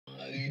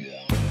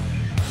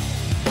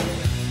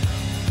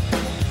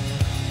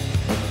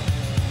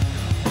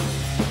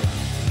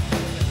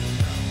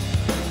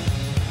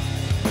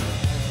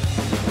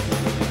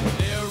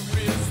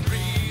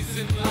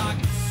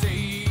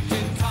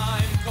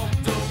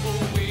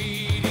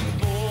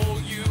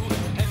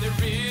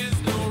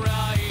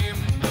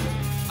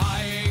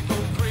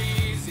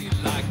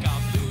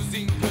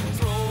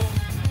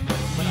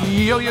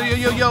Yo, yo, yo,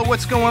 yo, yo,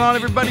 what's going on,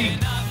 everybody?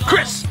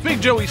 Chris, Big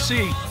Joey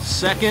C,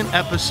 second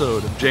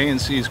episode of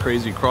J&C's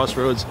Crazy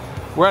Crossroads.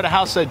 We're at a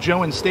house that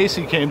Joe and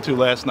Stacy came to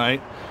last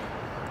night,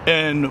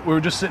 and we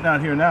were just sitting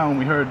out here now, and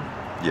we heard...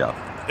 Yeah.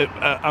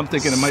 I'm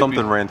thinking it might be...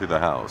 Something ran through the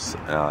house.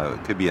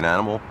 It could be an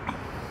animal.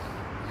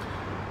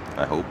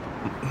 I hope.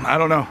 I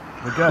don't know.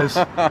 But guys...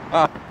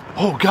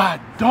 Oh,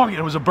 God, dog,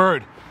 it was a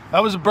bird.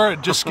 That was a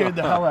bird, just scared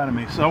the hell out of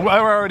me. So we're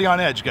already on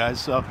edge, guys.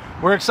 So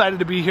we're excited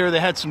to be here. They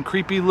had some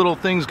creepy little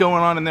things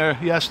going on in there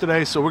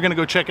yesterday, so we're gonna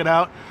go check it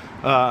out.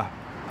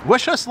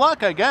 Wish us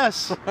luck, I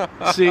guess.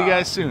 See you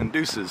guys soon.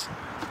 Deuces.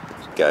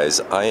 Guys,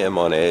 I am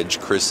on edge.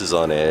 Chris is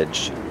on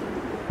edge.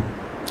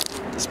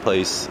 This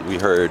place, we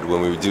heard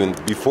when we were doing,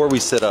 before we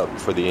set up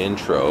for the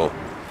intro,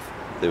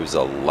 there was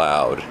a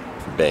loud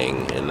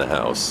bang in the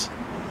house.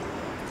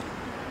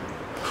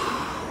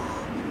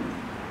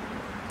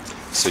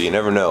 So you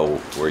never know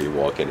where you're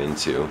walking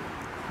into,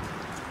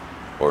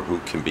 or who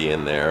can be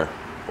in there,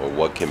 or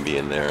what can be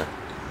in there.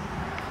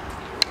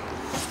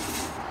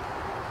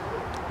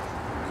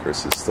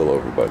 Chris is still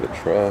over by the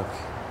truck.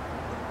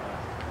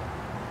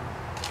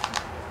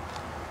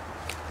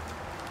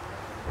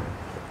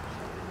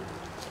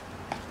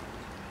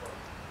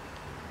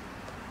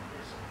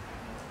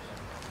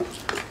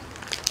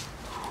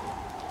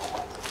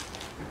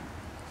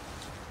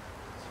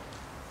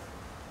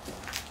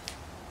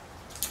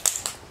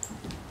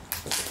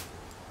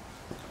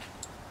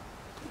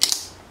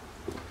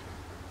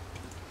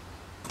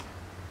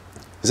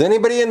 Is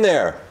anybody in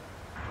there?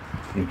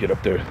 Let me get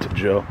up there to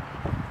Joe.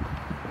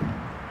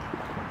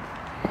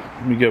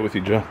 Let me get with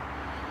you, Joe.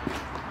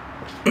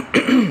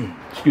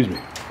 Excuse me.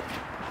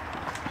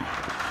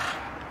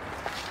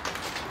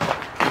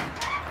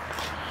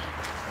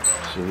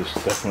 So this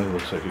definitely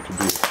looks like it could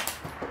be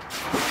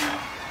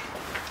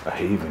a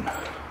haven,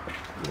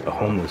 a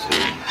homeless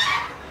haven.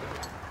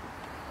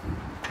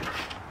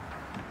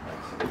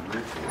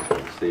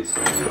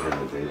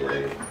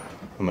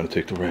 I'm gonna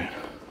take the right.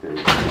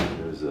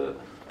 There's a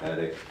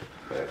attic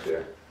back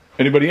there.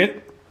 Anybody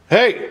in?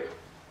 Hey!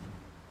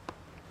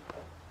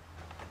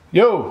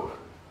 Yo!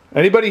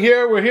 Anybody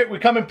here? We're here. We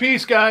come in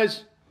peace,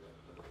 guys.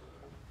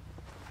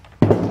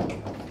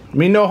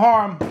 Mean no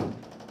harm.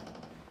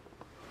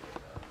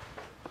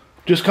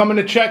 Just coming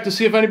to check to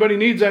see if anybody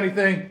needs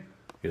anything.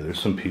 Yeah, there's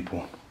some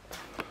people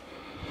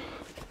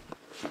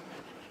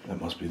that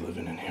must be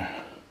living in here.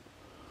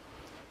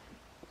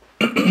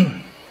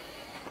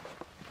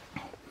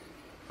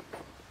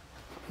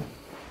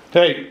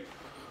 Hey!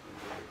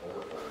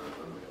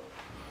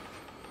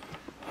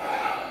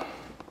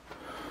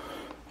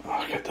 Oh,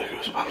 I get the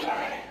goosebumps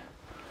already.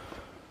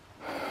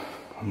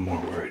 I'm more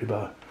worried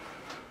about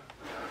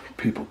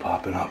people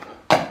popping up.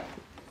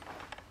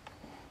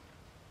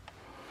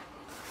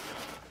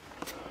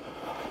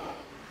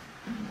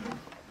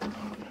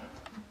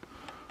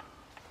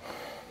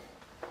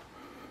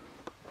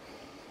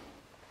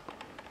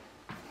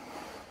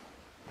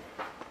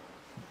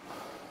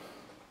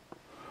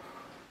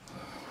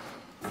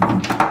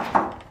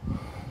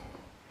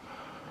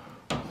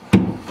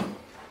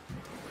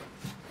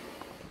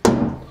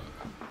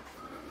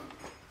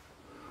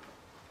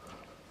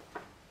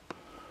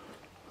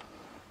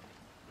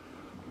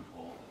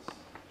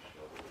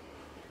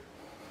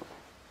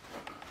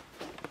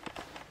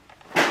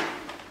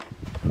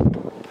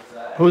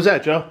 Who was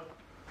that, Joe?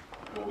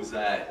 What was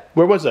that?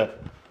 Where was that?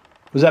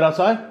 Was that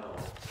outside? No.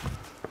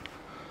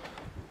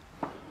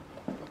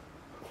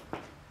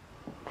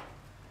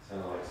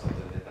 Sounded like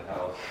something hit the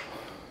house.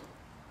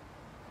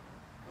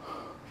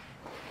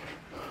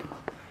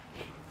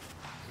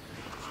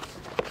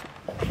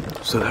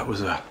 So that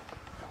was a,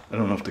 I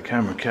don't know if the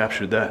camera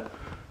captured that,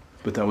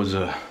 but that was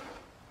a,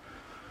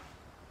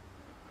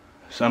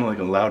 sounded like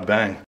a loud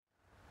bang.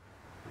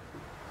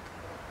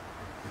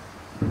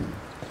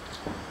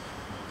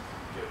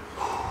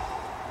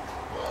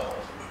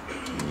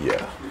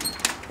 Yeah.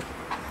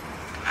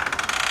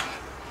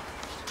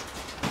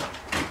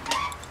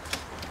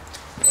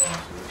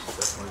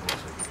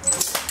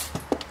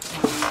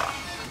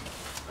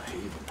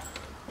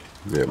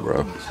 Yeah,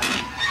 bro.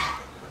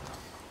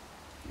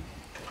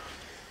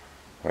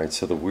 Alright,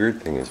 so the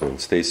weird thing is when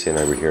Stacy and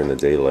I were here in the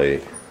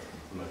daylight,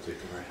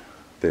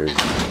 there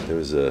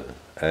was a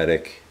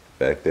attic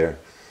back there.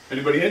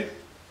 Anybody in?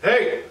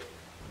 Hey!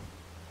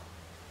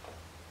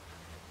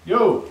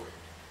 Yo!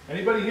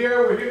 Anybody here?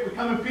 We're here. We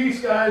come in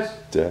peace, guys.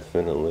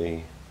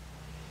 Definitely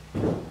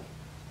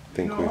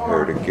think we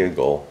heard a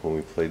giggle when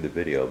we played the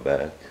video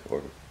back,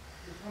 or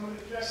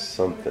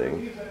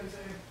something.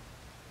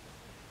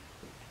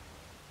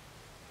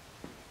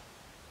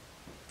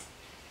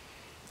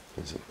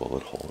 There's a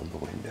bullet hole in the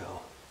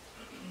window.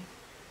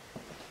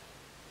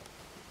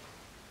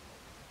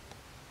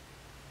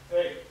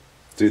 Hey.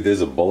 Dude,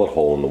 there's a bullet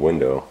hole in the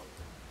window.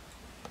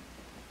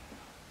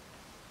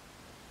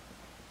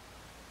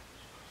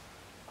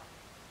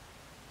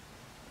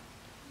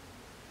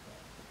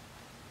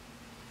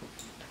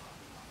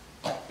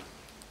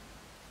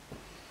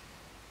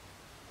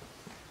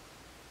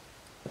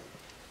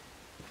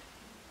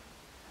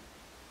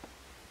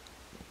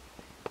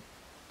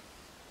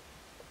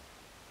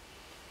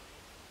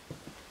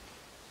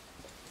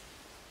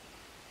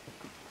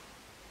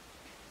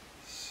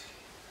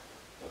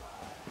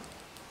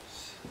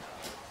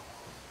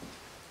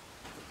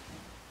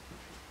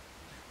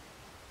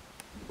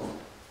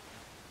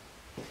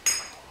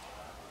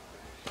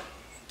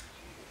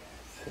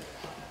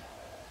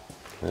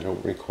 I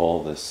don't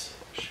recall this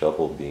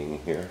shovel being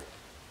here.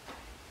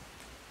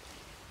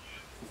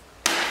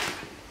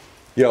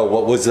 Yo,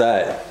 what was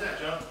that? What was that,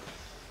 Joe?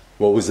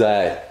 What was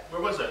that?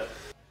 Where was that?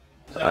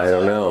 I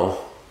don't know.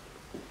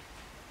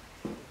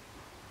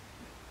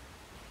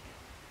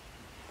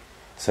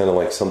 Sounded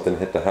like something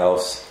hit the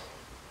house.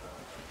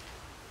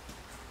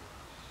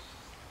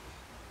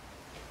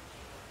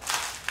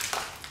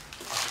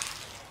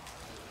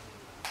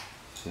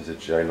 There's a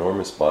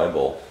ginormous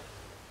Bible.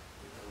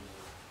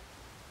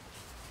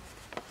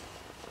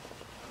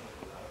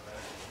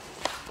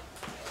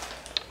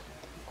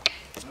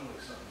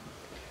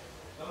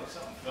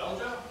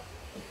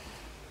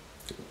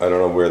 I don't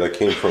know where that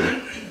came from.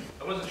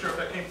 I wasn't sure if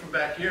that came from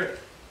back here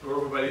or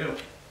over by you.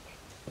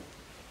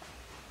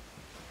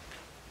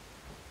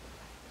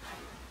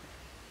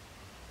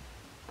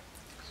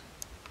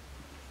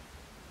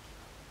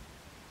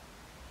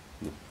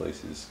 This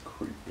place is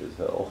creepy as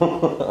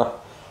hell.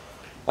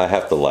 I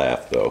have to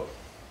laugh though.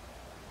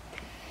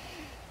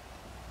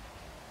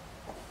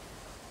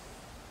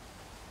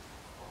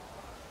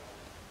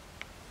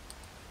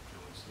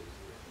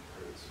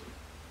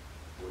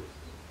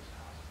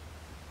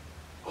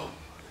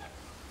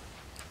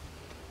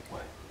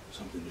 What?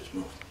 Something just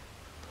moved.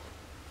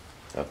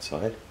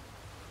 Outside?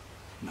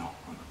 No,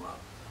 on the rock.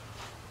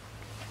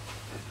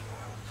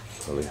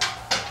 Really?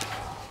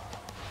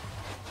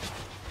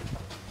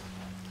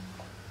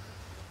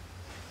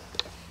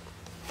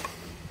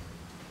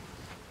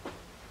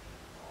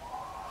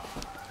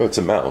 Oh, it's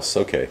a mouse.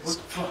 Okay. What the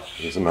fuck?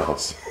 There's a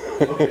mouse.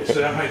 Okay,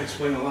 so that might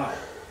explain a lot.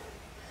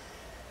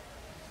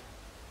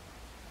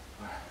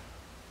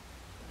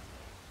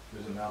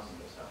 There's a mouse in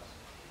this house.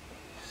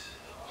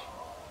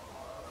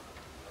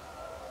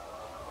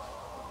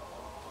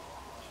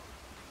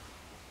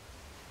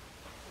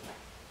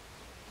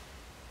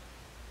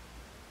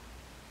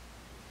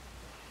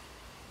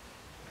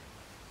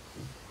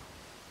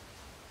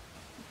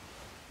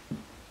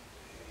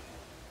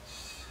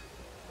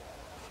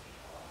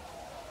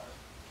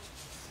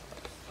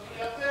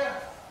 Somebody up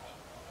there?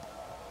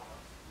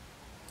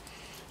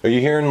 Are you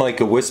hearing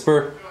like a whisper? I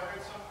heard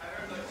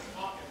like some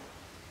talking.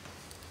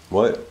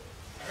 What? I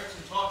heard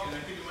some talking. I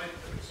think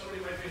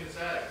somebody might be in this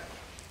attic.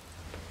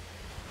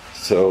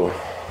 So,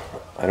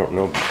 I don't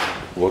know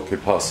what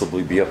could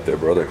possibly be up there,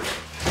 brother.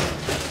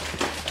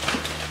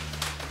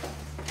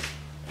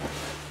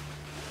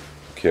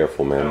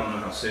 Careful, I man. don't know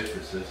how safe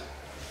this is.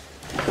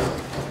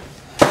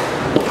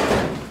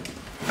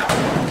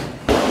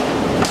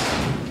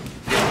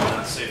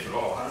 Not safe at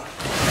all, huh?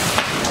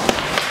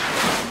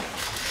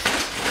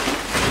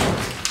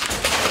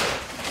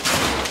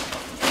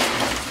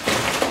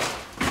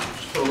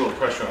 Just put a little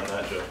pressure on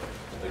that, Joe.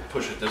 Like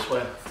push it this way.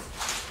 You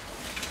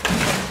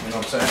know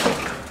what I'm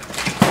saying?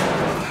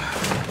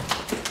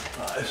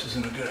 This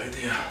isn't a good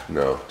idea.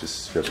 No,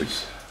 just got the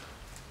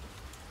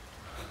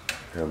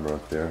camera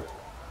up there.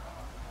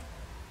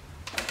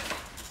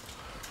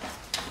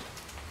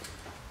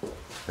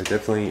 I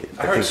definitely.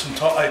 I heard some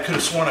talk. I could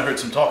have sworn I heard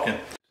some talking.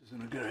 This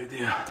isn't a good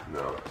idea.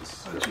 No,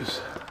 just.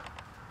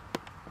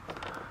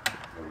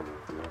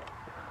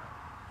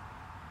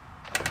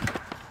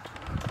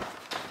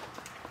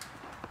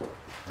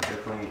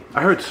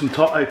 I heard some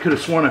talk. I could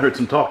have sworn I heard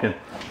some talking.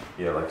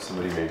 Yeah, like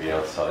somebody maybe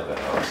outside the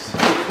house. I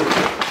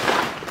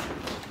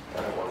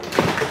don't want to.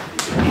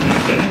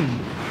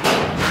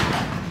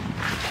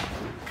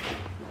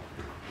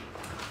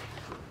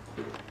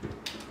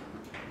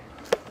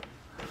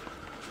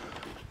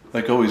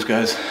 Like always,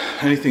 guys,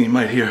 anything you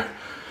might hear,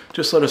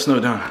 just let us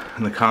know down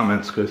in the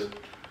comments, because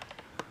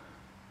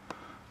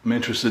I'm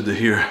interested to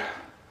hear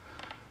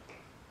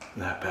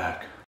that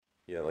back.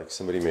 Yeah, like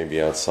somebody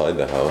maybe outside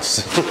the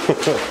house.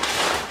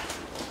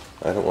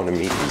 I don't want to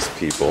meet these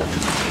people.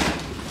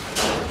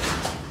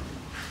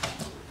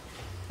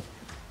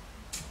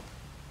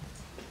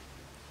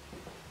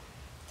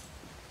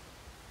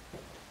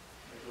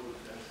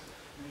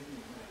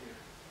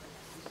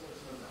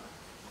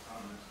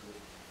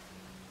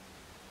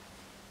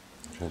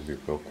 Try to be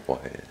real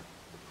quiet.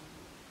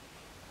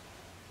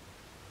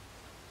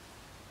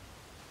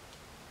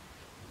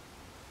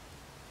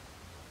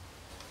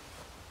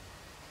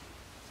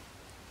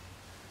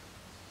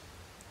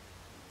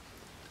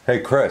 Hey,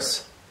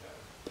 Chris.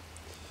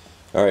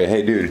 All right,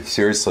 hey, dude,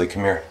 seriously,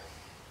 come here.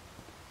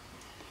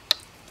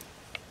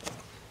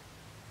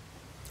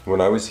 When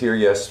I was here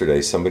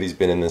yesterday, somebody's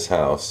been in this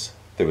house.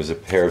 There was a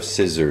pair of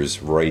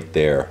scissors right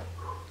there.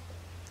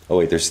 Oh,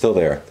 wait, they're still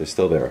there. They're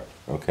still there.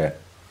 Okay.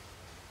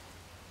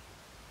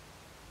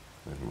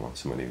 I didn't want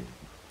somebody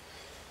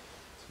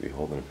to be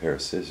holding a pair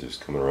of scissors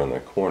coming around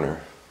that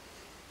corner.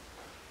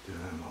 Dude,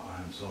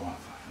 I'm so on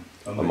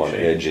fire. I'm on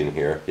edge in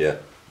here. Yeah,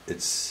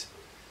 it's.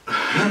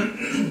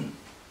 Oh,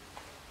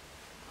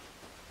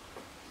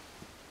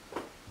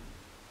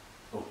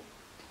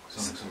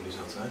 sounds like somebody's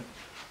outside.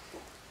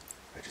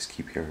 I just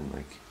keep hearing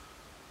like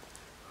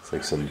it's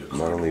like some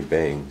not only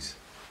bangs.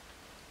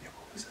 Yeah,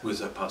 what was that? Was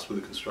that possibly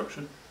the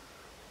construction?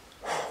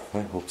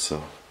 I hope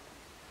so.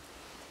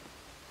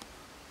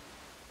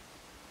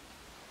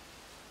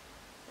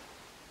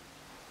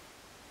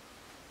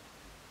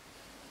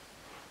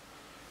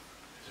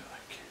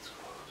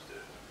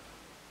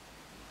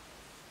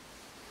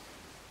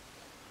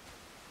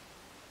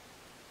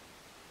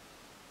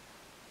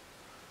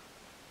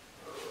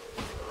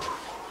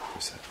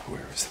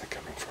 Where is that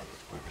coming from?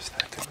 Where was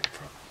that coming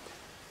from?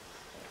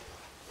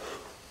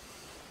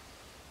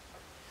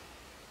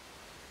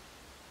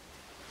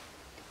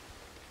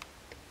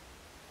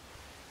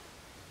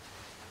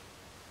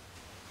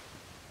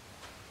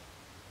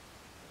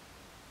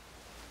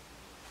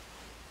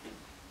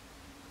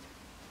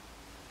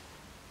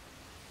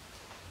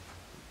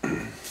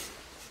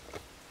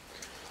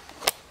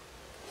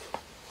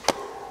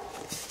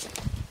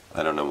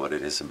 I don't know what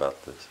it is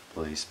about this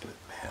place, but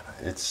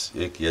man,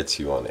 it gets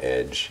you on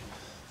edge.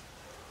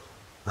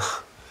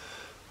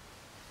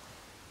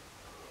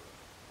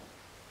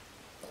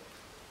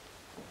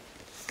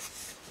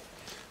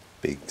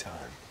 Big time.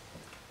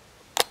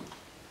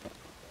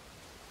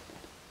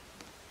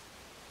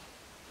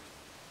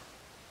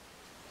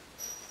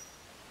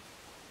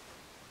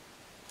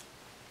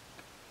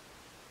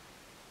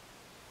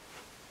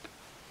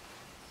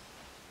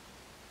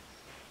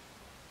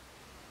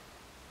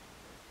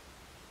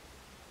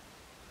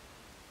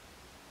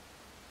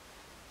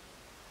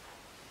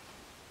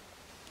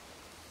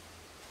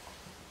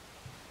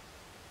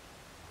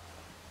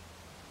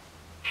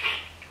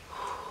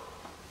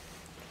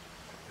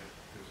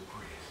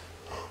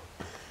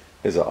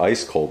 There's an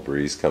ice cold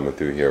breeze coming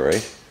through here,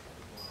 right?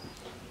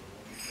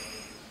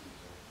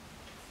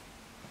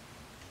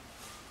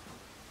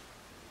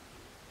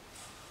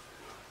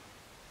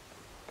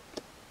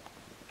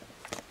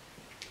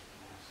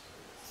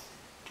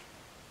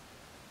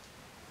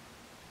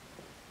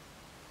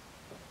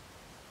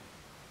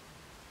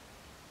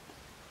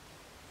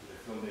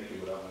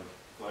 Without my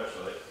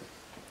flashlight.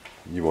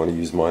 You want to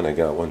use mine? I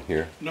got one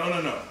here. No.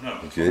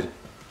 You good?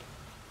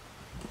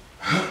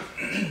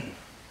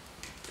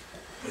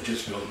 It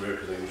just feels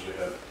weird because I usually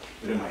have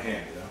it in my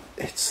hand, you know?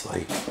 It's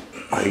like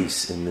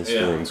ice in this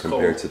Yeah, room it's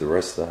compared cold. to the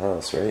rest of the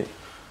house, right?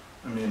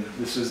 I mean,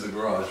 this is the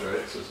garage,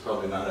 right? So it's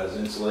probably not as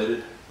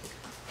insulated.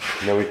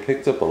 Now we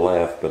picked up a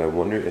laugh, but I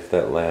wonder if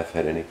that laugh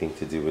had anything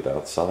to do with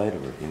outside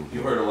or in here.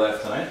 You heard a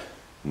laugh tonight?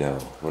 No,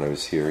 when I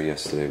was here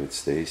yesterday with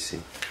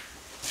Stacy.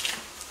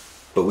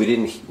 But we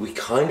didn't, we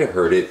kind of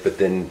heard it, but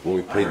then when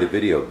we played the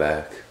video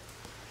back,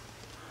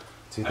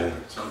 dude, they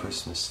had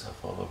Christmas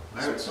stuff all over.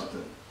 I heard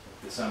something.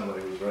 It sounded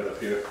like it was right up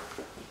here.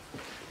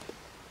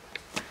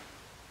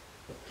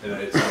 And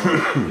it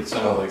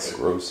sounded Oh, like it's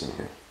gross in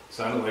here.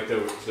 sounded like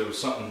there was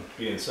something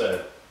being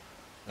said,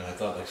 and I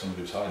thought like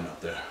somebody was hiding up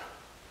there.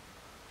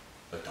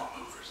 Like, don't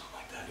move or something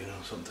like that, you know,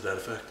 something to that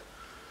effect.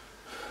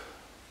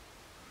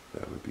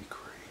 That would be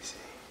crazy.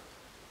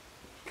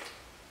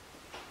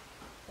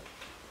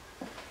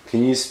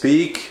 Can you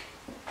speak?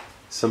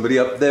 Somebody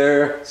up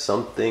there?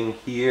 Something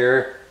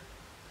here?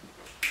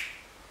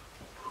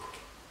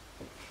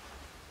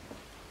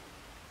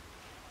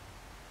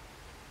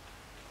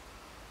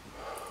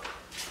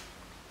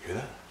 Hear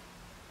that?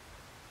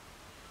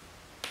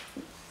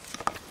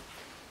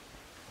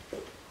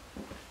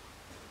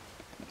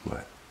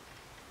 What?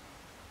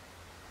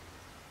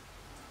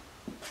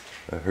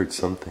 I heard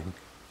something.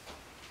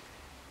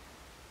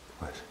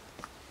 What?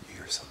 You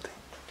hear something?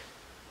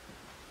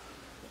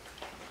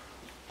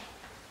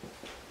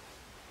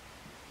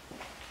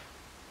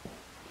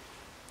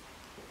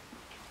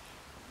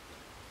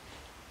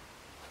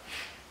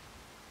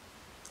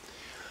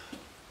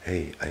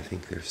 Hey, I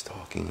think there's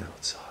talking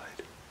outside.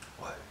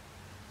 What?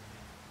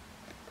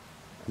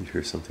 You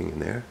hear something in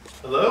there?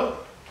 Hello?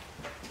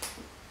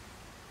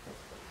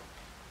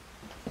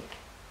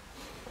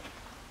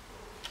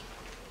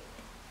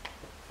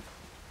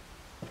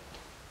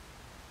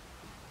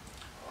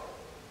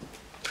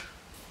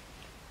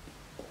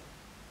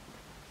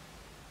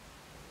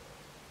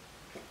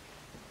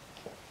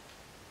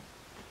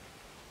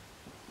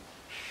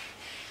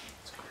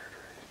 It's weird,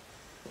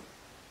 right?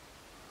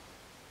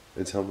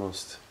 It's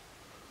almost...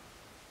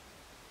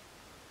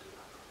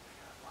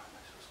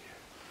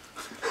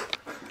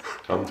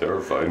 I'm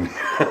terrified.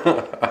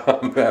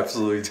 I'm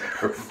absolutely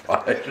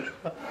terrified.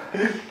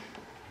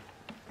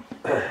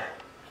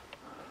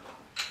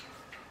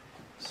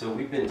 So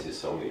we've been to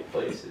so many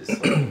places, so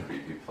many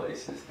creepy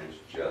places. There's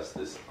just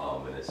this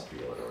ominous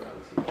feeling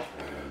around here.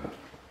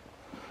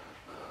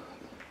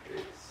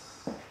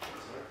 It's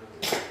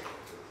hard to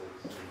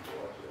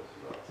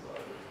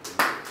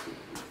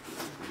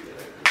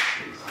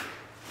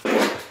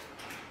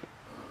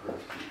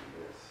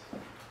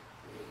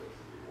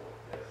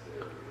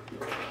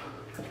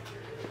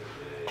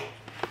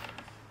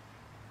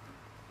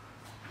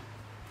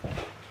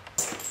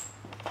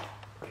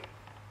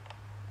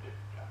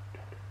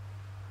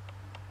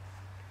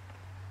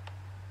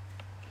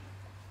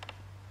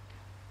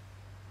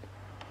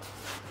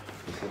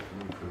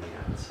from the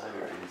outside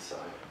or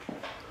inside?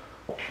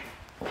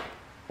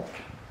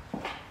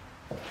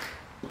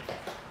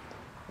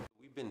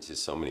 We've been to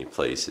so many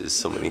places,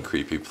 so many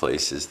creepy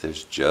places.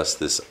 There's just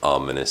this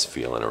ominous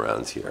feeling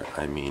around here.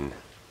 I mean,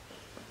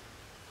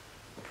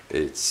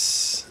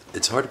 it's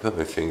hard to put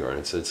my finger on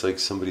it. It's like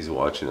somebody's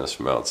watching us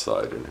from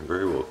outside, and it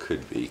very well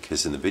could be,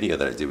 because in the video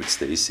that I did with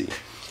Stacy,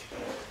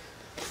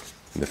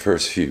 in the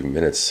first few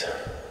minutes,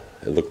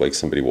 it looked like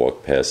somebody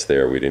walked past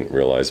there. We didn't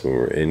realize when we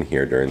were in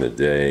here during the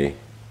day.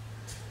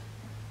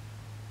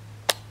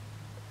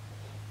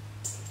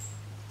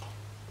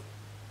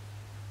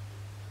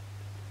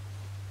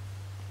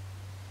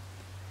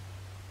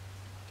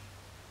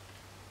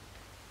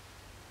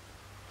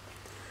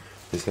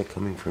 is that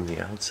coming from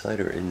the outside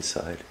or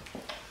inside?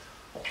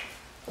 I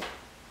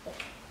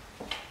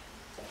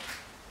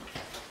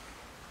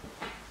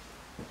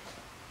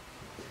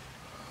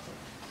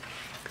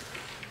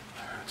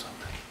heard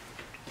something.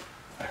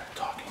 I heard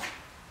talking.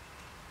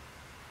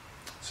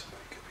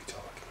 Somebody could be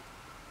talking.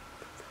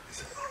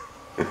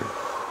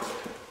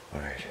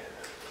 Alright.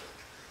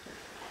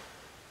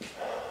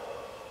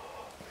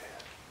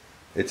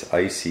 It's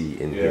icy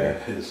in here.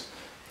 Yeah, it is.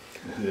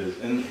 It is.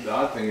 And the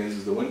odd thing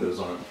is the windows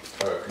are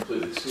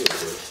completely sealed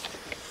here.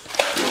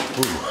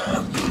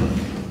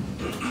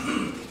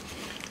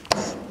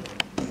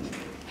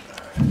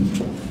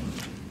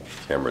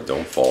 Camera,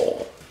 don't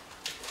fall.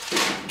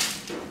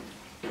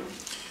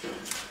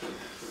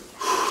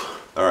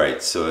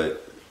 Alright, so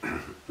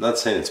I'm not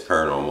saying it's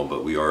paranormal,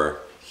 but we are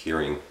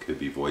hearing could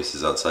be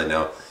voices outside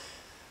now.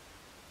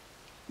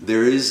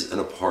 There is an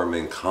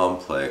apartment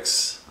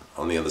complex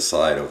on the other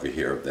side over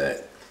here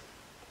that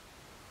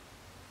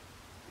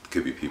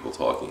could be people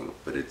talking,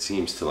 but it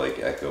seems to like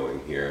echo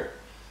in here.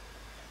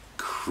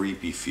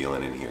 Creepy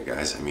feeling in here,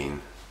 guys. I mean,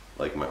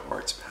 like my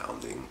heart's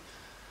pounding.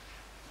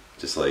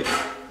 Just like,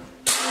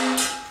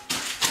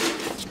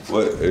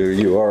 what, are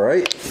you all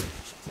right?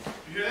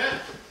 You hear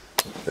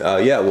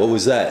that? Yeah, what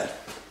was that?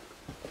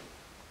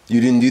 You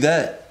didn't do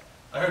that?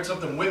 I heard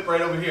something whip right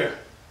over here.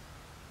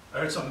 I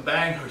heard something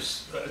bang, or it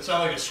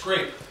sounded like a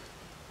scrape.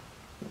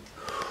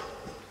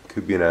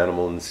 Could be an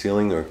animal in the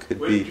ceiling, or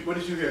could be... What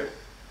did you hear?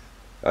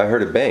 I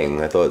heard a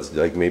bang. I thought it's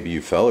like maybe you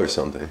fell or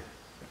something.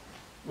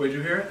 Where'd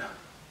you hear it?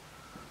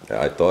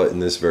 I thought in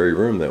this very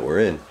room that we're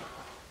in.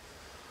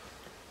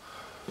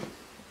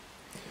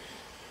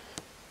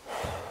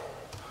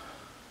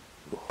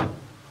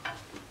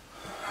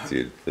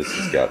 Dude, this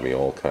has got me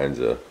all kinds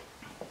of...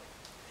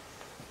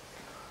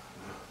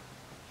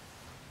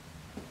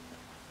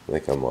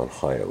 like I'm on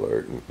high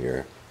alert in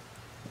here.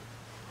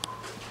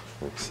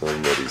 Like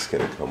somebody's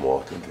gonna come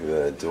walking through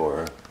that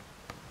door.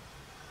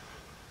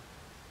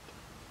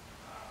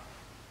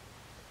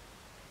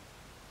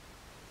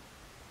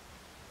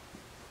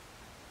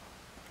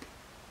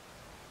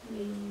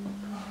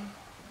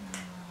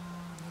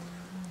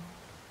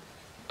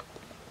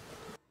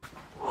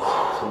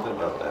 Something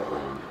about that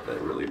room that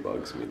really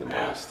bugs me the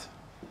most.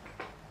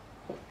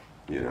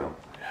 You know?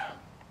 Yeah.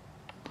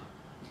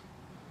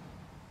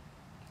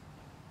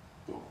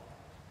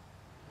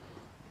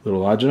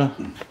 Little agita?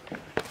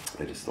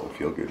 I just don't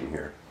feel good in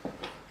here.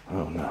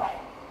 Oh no.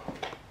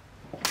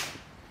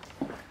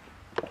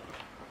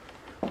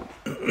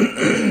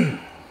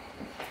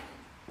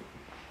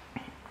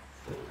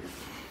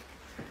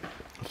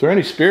 If there are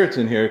any spirits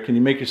in here, can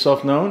you make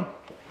yourself known?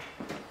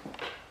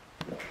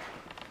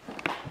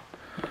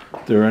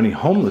 If there are any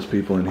homeless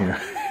people in here,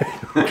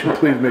 would you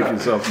please make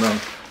yourself known?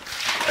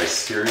 I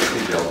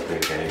seriously don't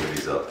think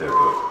anybody's up there,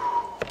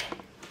 but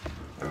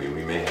I mean,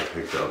 we may have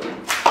picked up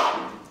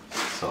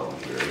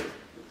something weird.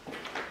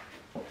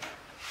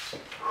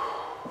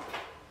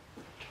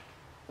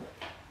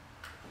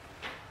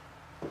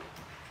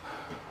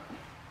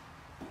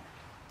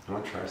 You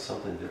want to try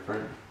something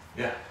different?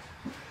 Yeah.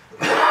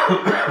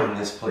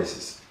 This place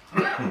is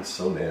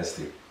so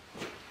nasty.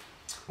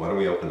 Why don't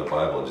we open the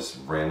Bible and just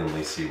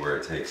randomly see where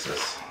it takes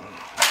us?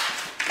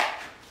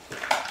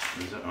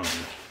 It's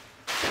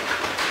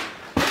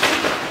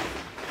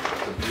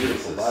a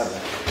beautiful Bible.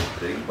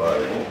 Big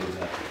Bible.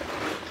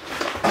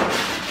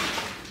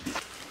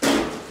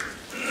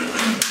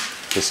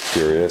 Just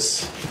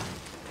curious.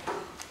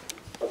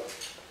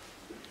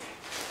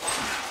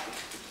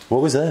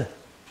 What was that?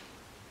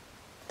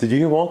 Did you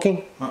hear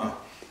walking? Uh-uh.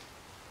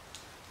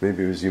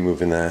 Maybe it was you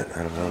moving that.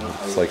 I don't know.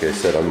 It's like I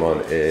said, I'm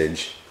on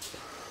edge.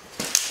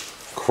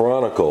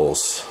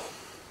 Chronicles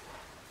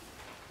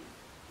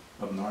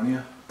Of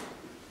Narnia?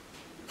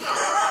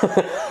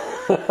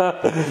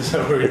 Is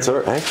that where It's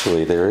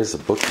actually, there is a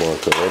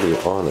bookmark already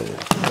on it.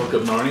 Book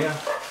of Narnia?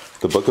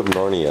 The Book of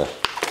Narnia.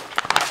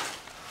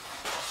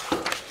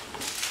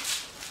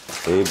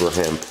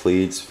 Abraham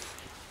pleads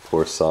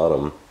for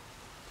Sodom.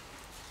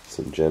 It's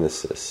in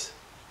Genesis.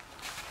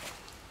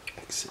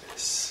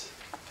 Exodus.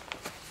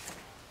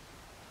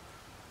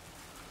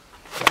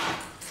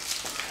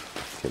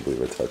 Can't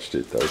believe I touched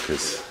it though,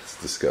 because it's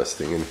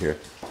disgusting in here.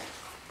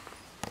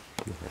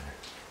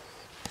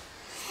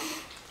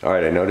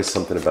 Alright, I noticed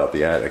something about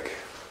the attic.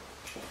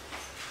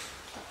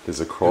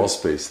 There's a crawl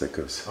space that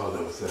goes... Oh,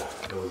 that was the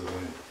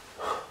wind.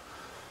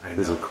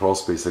 There's a crawl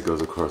space that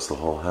goes across the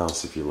whole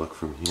house if you look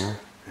from here.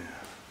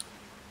 Yeah.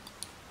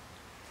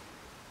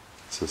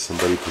 So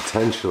somebody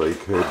potentially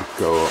could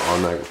go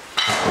on that.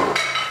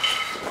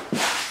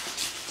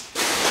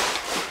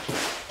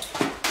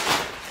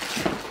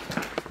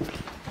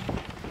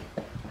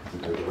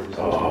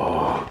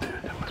 Oh, dude,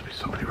 there must be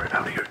somebody right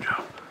out of here,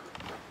 Joe.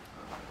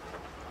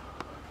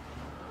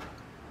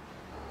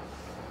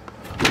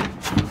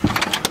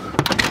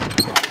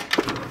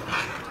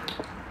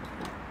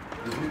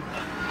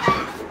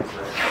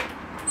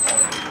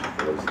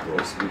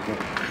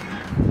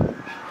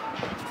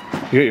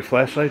 You got your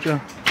flashlight, Joe?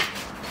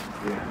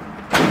 Yeah.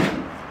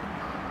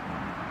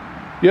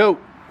 Yo!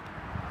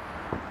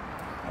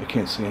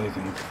 can't see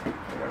anything. I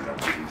don't know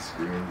for these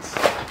screens.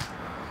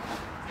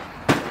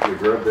 Here,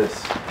 grab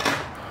this.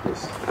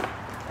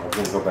 I'm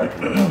gonna go back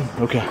in the house.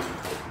 Okay.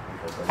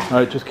 All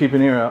right, just keep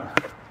an ear out.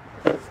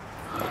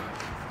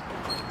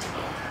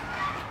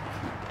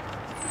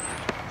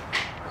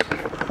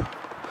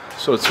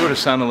 So it sort of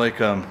sounded like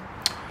a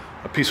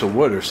piece of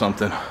wood or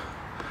something.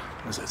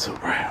 Is that so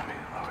bright?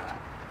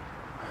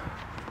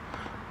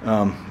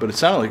 But it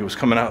sounded like it was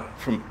coming out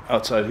from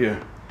outside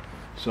here.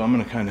 So I'm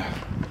gonna kind of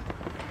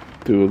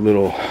do a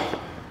little,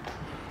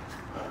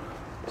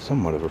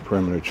 somewhat of a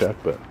perimeter check,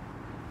 but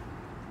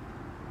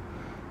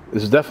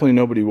there's definitely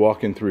nobody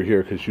walking through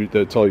here because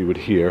that's all you would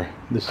hear.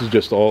 This is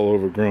just all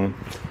overgrown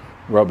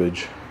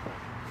rubbish.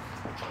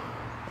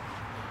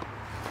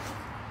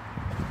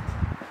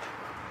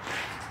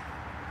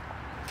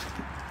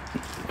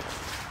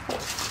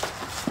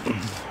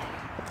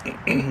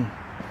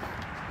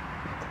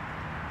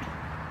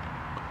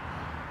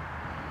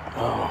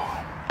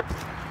 Oh,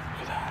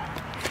 look at that.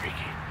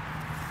 Freaky.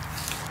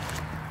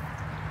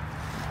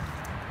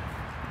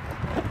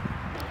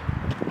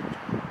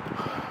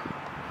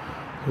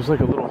 There's like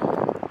a little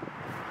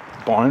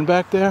barn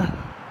back there,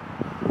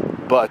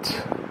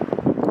 but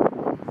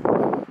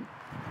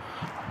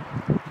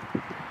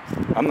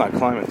I'm not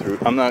climbing through.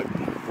 I'm not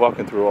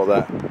walking through all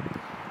that.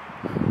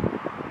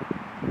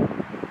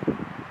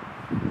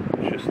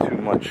 It's just too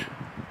much.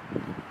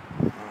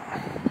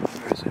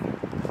 Where is it?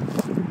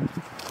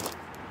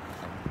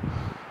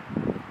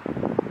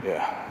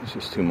 Yeah, it's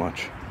just too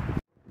much.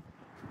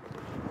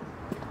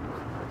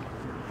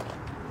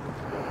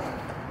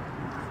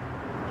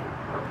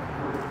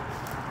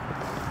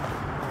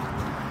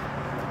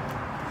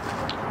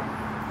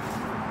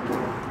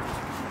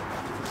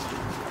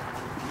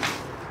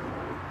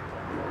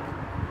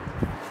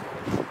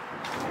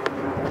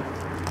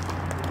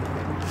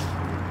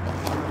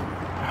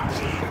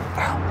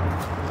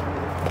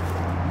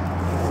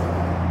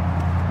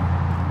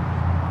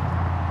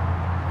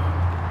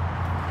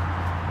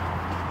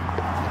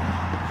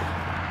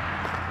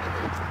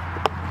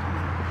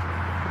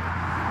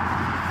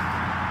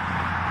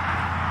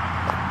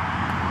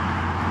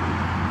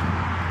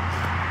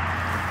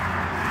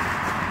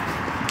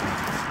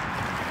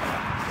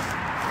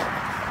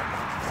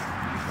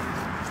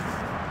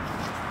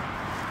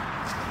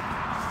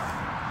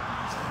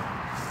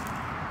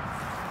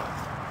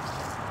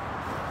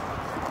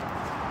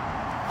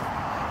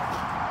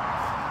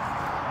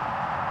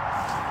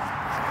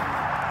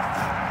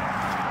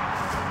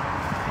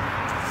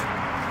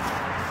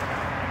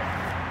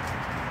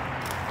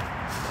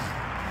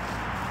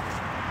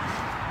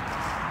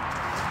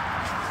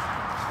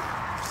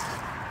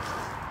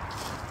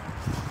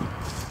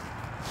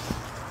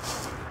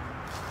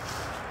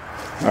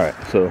 Alright,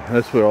 so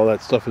that's where all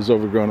that stuff is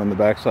overgrown on the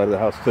back side of the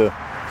house too.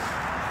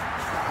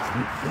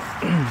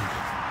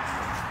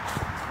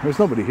 There's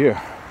nobody here.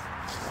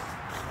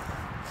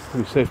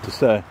 Pretty safe to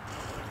say.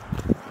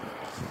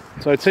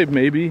 So I'd say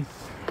maybe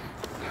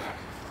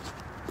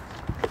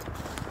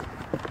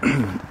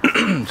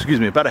excuse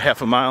me, about a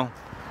half a mile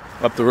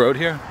up the road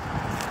here.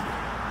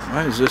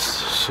 Why is this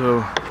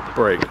so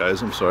bright,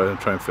 guys? I'm sorry, I'm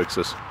trying to fix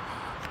this.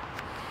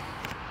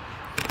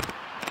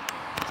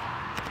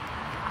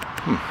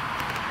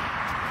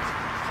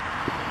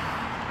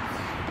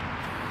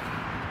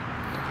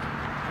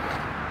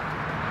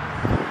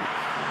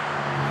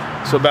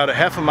 So about a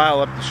half a mile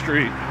up the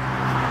street,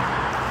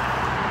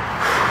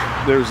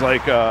 there's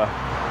like a,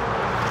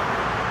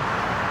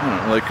 I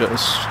don't know, like a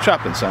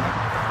shopping center.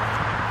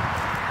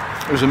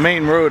 There's a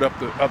main road up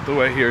the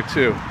way here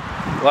too.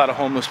 A lot of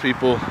homeless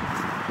people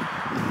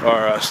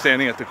are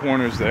standing at the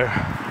corners there,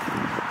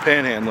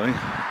 panhandling.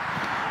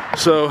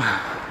 So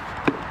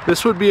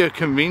this would be a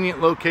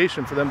convenient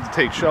location for them to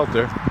take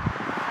shelter.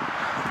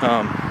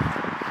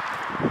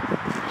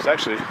 It's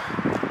actually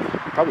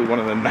probably one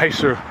of the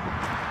nicer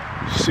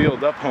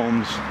sealed up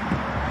homes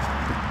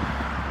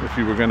if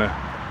you were gonna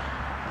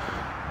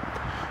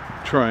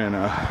try and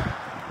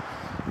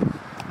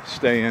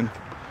stay in.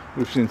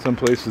 We've seen some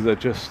places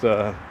that just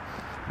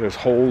there's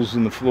holes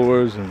in the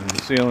floors and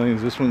the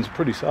ceilings. This one's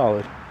pretty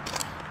solid.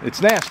 It's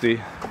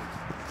nasty,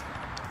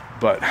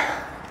 but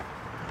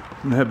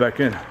I'm gonna head back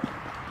in.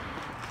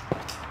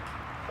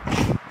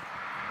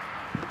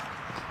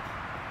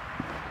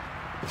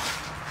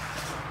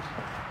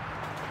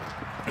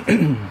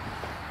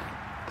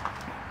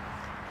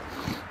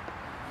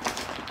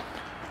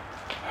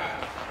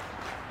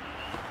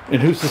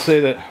 And who's to say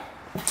that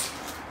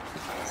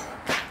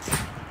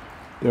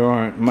there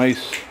aren't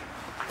mice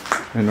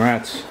and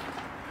rats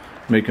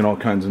making all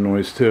kinds of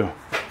noise too?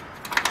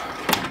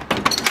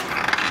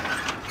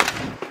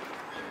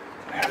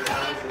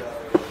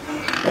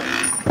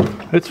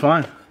 It's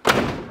fine.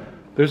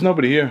 There's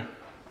nobody here.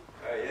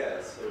 Yeah,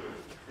 so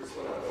this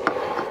one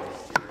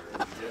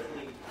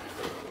definitely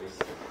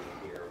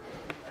here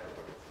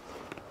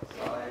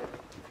outside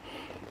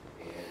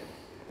and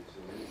to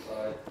the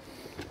inside.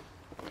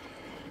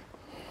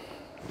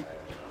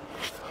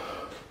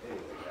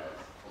 Anyway,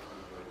 guys,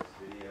 hope you enjoyed this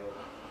video.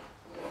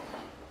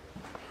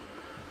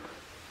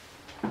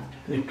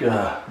 think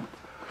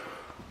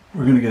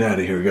we're gonna get out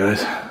of here,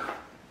 guys.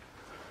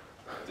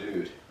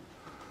 Dude,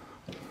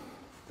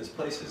 this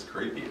place is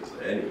creepy as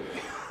anyway.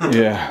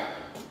 Yeah.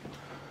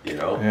 You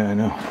know? Yeah, I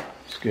know.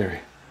 Scary.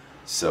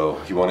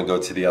 So, you want to go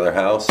to the other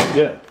house?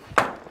 Yeah.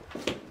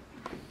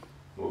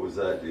 What was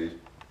that, dude?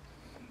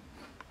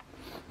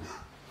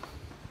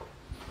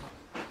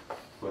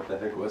 What the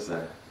heck was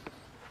that?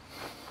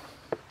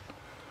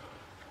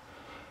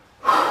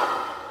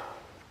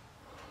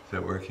 Is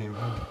that where it came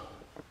from?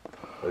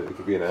 It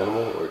could be an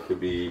animal, or it could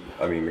be,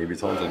 I mean, maybe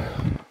it's haunted.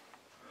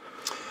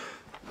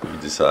 You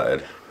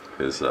decide.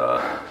 Because,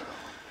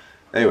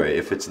 anyway,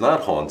 if it's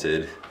not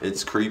haunted,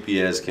 it's creepy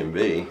as can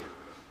be.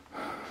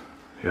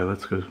 Yeah,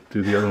 let's go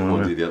do the other one.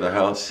 We'll do the other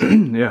house.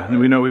 Yeah,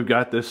 we know we've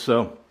got this,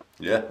 so.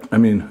 Yeah. I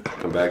mean.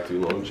 Come back to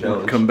a long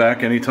challenge. Come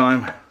back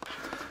anytime.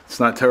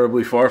 It's not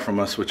terribly far from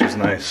us, which is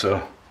nice,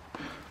 so.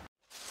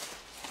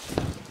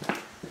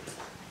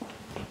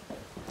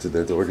 Did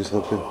that door just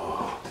open?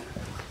 Oh,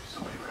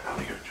 somebody right out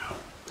here, Joe.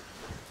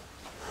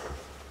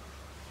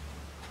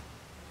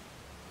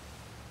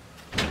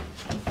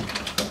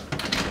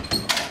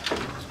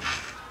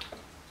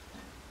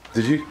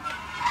 Did you?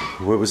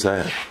 What was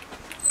that?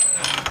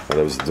 Oh,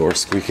 that was the door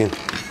squeaking.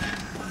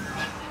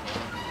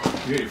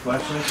 You got your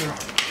flashlight there?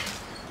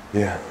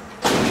 Yeah.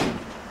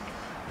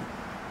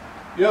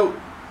 Yo!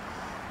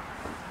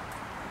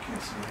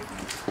 Can't see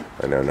anything.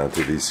 I know, not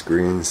through these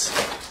screens.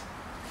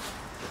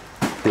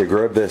 Here,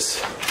 grab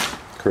this,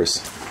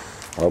 Chris.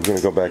 I'm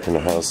gonna go back in the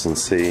house and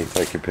see if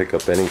I can pick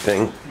up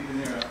anything.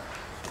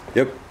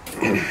 Yep.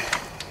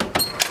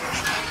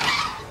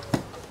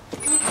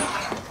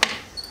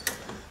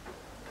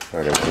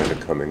 Alright, I'm going to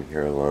come in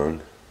here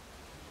alone.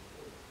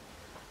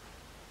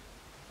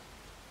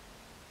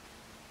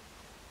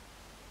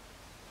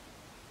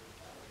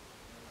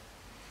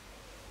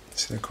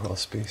 See, the crawl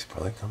space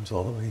probably comes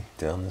all the way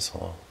down this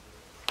hall.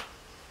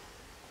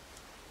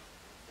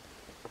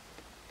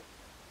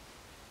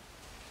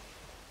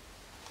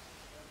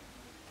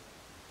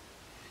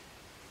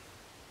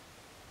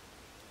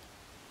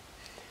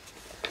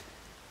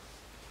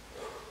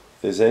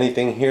 If there's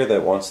anything here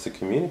that wants to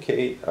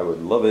communicate, I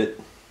would love it.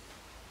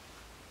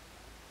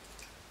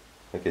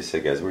 Like I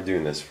said, guys, we're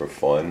doing this for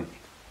fun.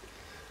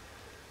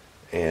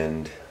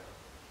 And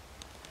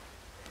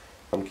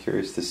I'm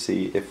curious to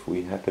see if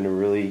we happen to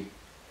really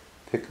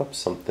pick up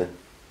something.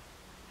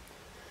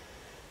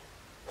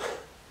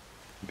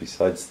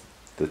 Besides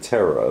the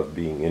terror of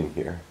being in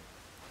here.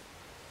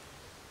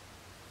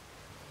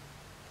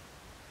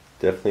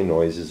 Definitely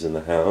noises in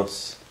the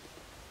house.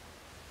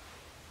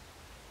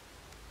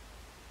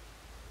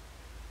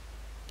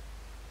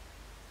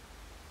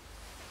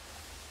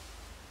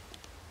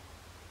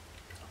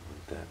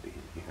 That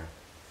being here.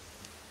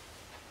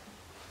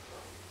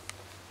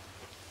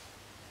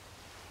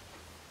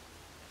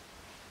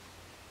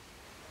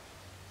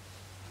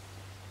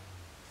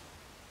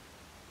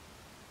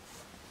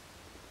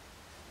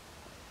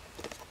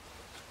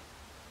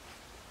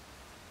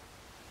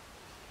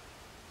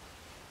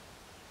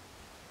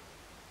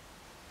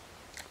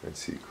 I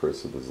see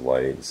Chris with his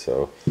light,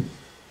 so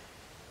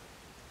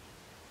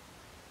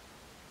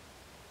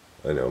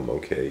I know I'm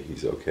okay,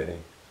 he's okay.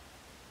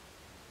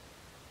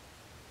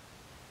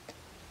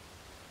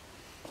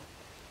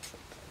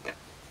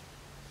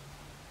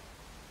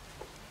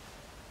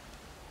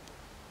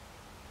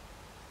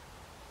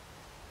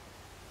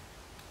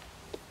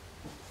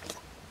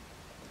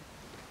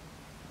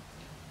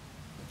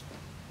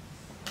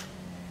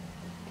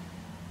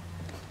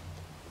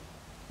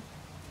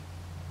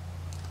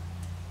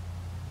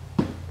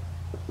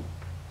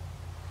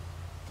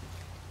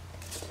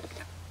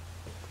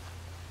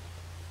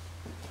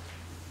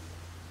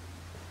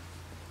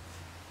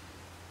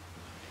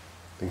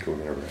 I think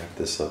we're going to wrap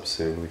this up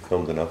soon. We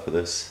filmed enough of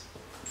this.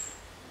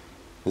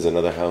 There's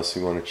another house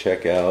we want to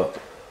check out.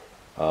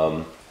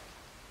 Alright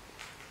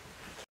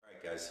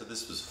guys, so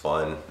this was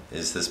fun.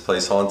 Is this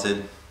place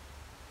haunted?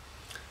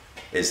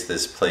 Is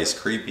this place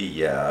creepy?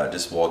 Yeah,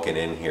 just walking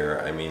in here,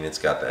 I mean, it's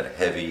got that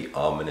heavy,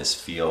 ominous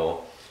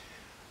feel.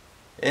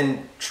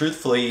 And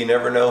truthfully, you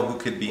never know who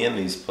could be in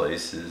these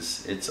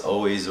places. It's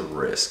always a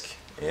risk.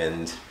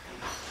 And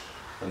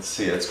let's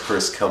see, that's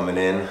Chris coming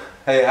in.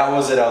 Hey, how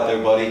was it out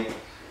there, buddy?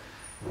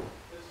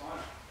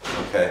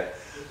 Okay.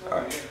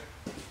 Alright.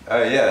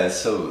 Yeah,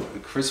 so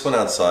Chris went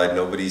outside,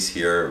 nobody's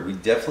here. We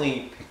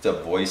definitely picked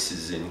up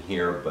voices in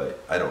here,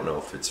 but I don't know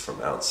if it's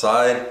from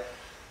outside.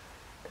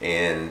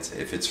 And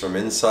if it's from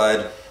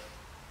inside,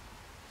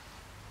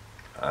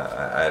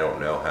 I don't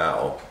know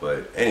how.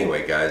 But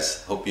anyway,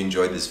 guys, hope you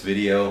enjoyed this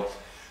video.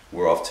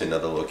 We're off to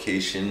another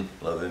location.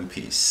 Love and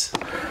peace.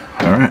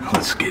 Alright,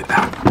 let's get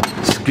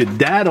out.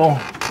 Skedaddle.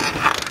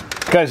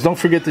 Guys, don't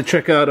forget to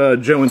check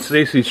out Joe and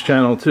Stacy's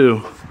channel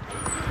too.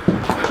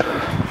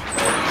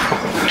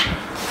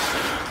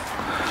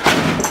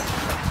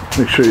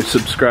 Make sure you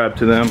subscribe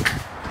to them.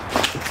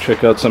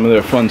 Check out some of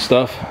their fun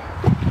stuff.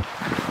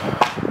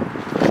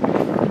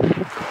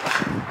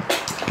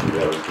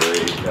 That was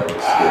great. That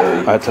was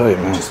scary. I tell you,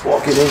 man. Just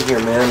walking in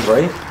here, man,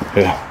 right?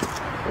 Yeah.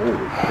 Holy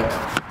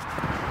crap.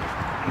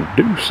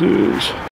 Deuces.